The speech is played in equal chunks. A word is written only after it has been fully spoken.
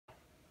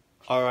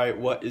Alright,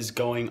 what is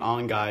going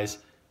on, guys?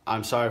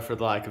 I'm sorry for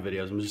the lack of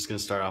videos. I'm just going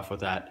to start off with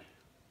that.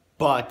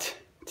 But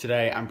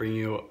today I'm bringing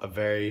you a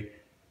very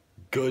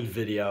good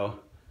video.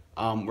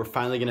 We're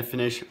finally going to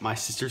finish my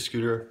sister's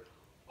scooter.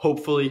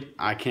 Hopefully,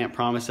 I can't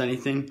promise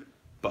anything,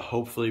 but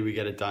hopefully we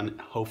get it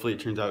done. Hopefully it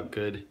turns out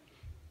good.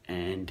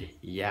 And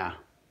yeah,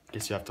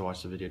 guess you have to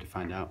watch the video to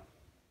find out.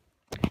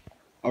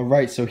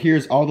 Alright, so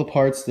here's all the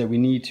parts that we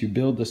need to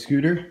build the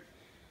scooter.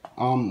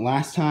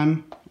 Last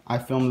time I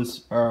filmed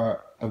this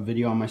a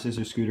video on my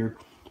sister's scooter.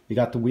 We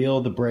got the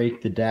wheel, the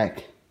brake, the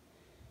deck,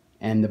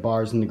 and the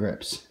bars and the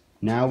grips.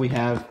 Now we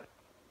have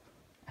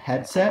a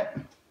headset,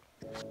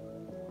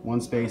 one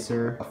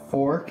spacer, a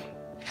fork,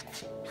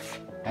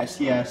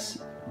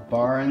 SES,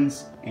 bar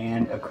ends,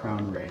 and a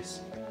crown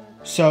race.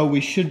 So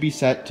we should be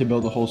set to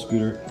build the whole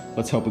scooter.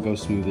 Let's hope it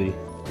goes smoothly.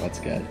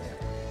 Let's get it.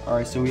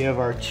 Alright, so we have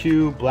our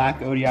two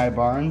black ODI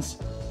bar ends.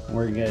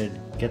 We're gonna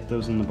get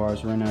those in the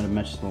bars right now to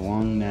match the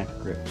long neck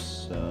grips.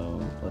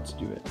 So let's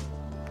do it.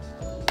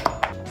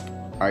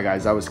 Alright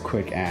guys, that was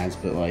quick as,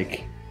 but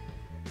like,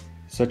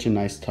 such a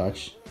nice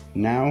touch.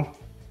 Now,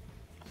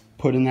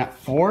 put in that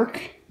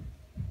fork.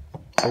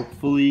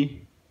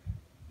 Hopefully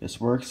this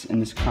works,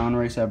 and this crown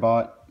race I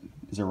bought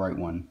is the right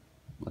one.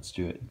 Let's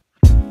do it.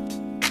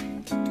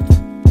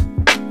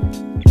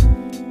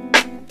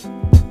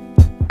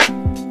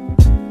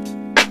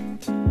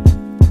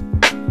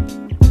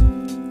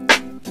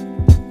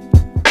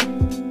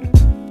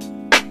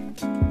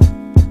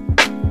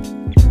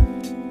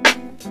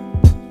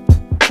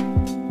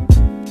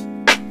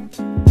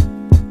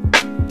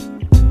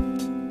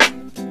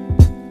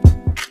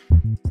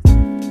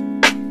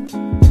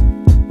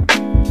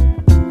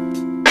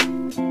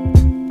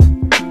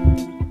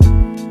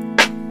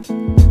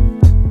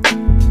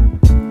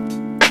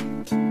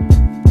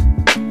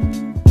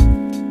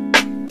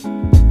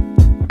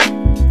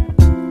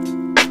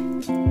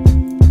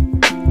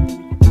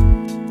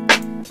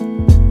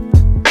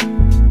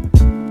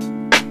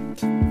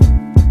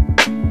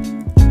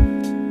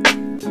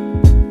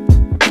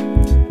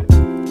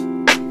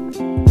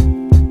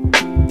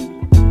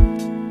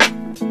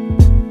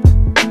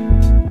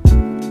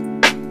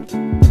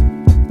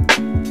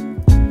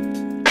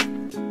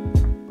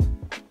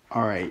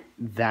 Alright,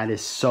 that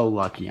is so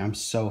lucky. I'm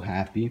so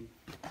happy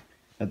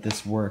that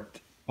this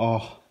worked.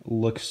 Oh, it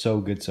looks so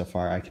good so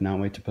far. I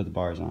cannot wait to put the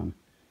bars on.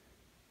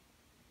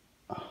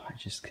 Oh, I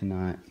just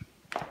cannot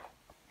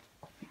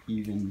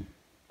even.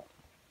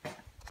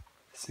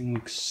 This thing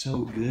looks so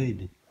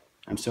good.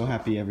 I'm so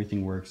happy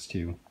everything works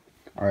too.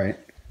 Alright,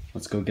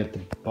 let's go get the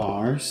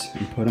bars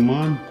and put them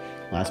on.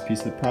 Last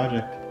piece of the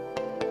project.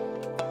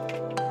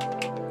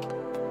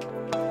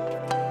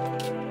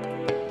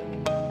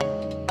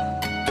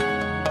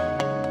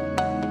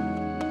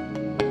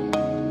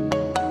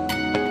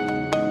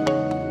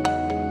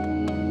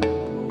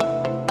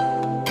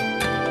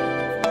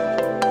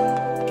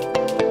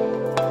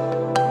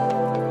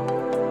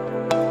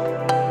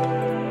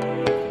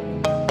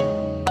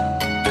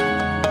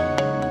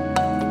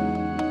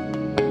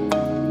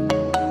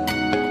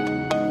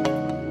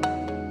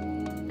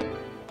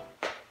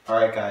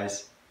 Alright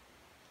guys,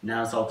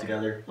 now it's all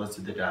together. Let's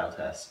do the dial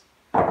test.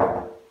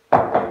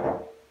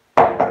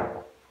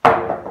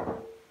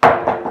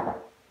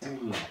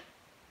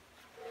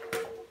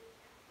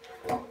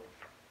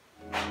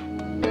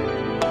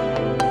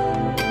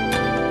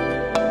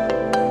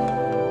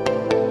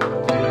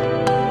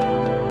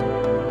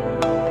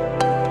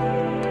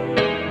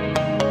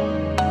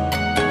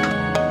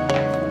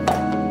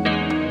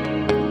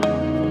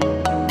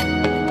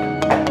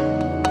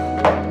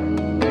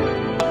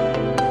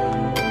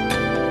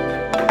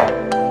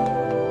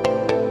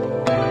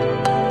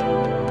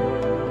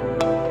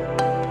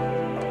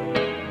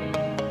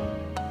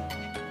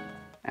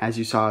 As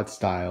you saw, it's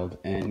dialed,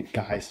 and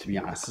guys, to be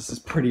honest, this is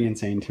pretty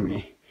insane to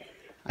me.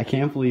 I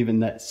can't believe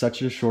in that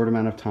such a short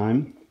amount of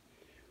time,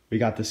 we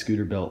got the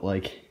scooter built.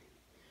 Like,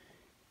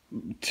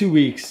 2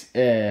 weeks,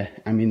 I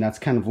mean, that's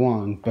kind of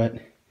long,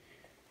 but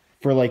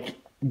for like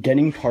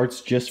getting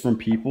parts just from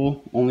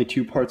people, only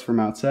 2 parts from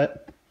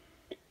Outset,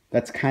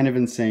 that's kind of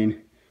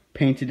insane.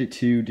 Painted it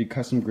too, did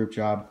custom grip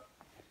job.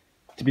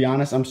 To be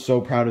honest, I'm so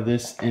proud of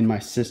this, and my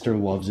sister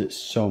loves it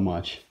so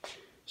much.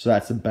 So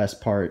that's the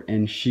best part,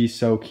 and she's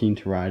so keen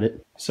to ride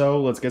it.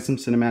 So let's get some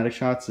cinematic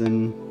shots,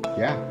 and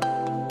yeah.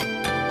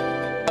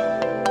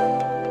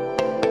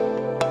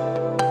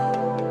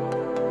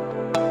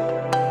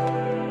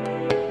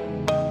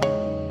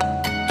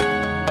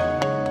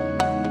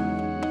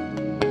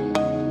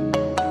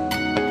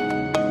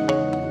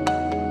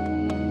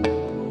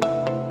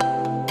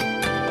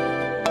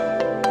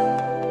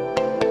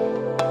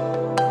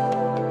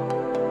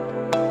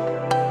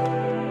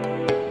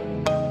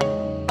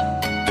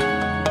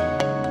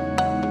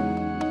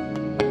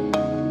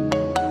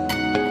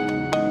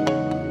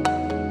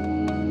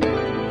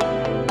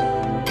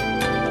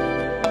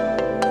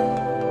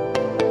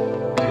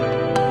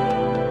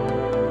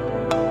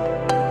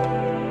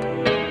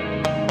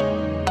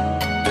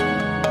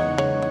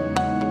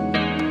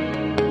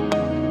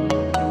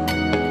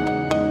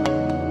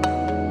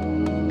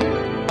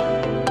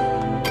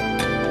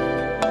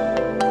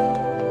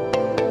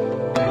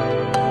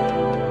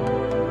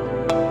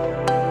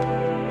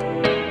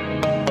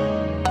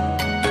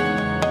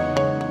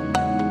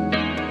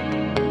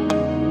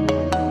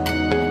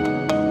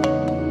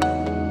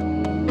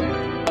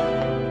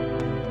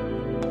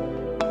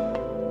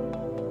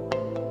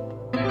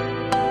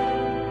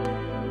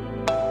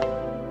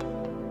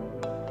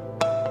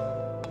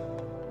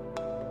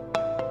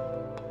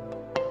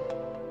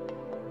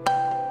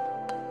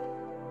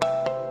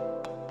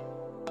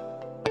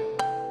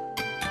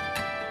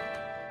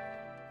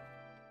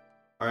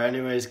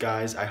 anyways,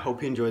 guys, I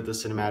hope you enjoyed the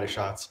cinematic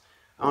shots.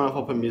 I don't know if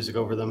I'll put music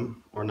over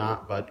them or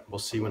not, but we'll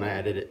see when I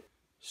edit it.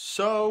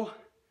 So, I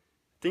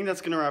think that's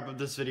going to wrap up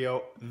this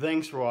video.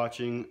 Thanks for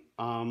watching.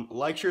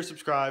 Like, share,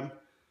 subscribe.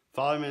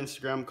 Follow me on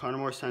Instagram,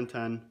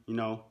 ConnorMorse1010,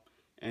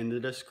 in the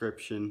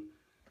description.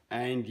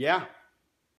 And yeah.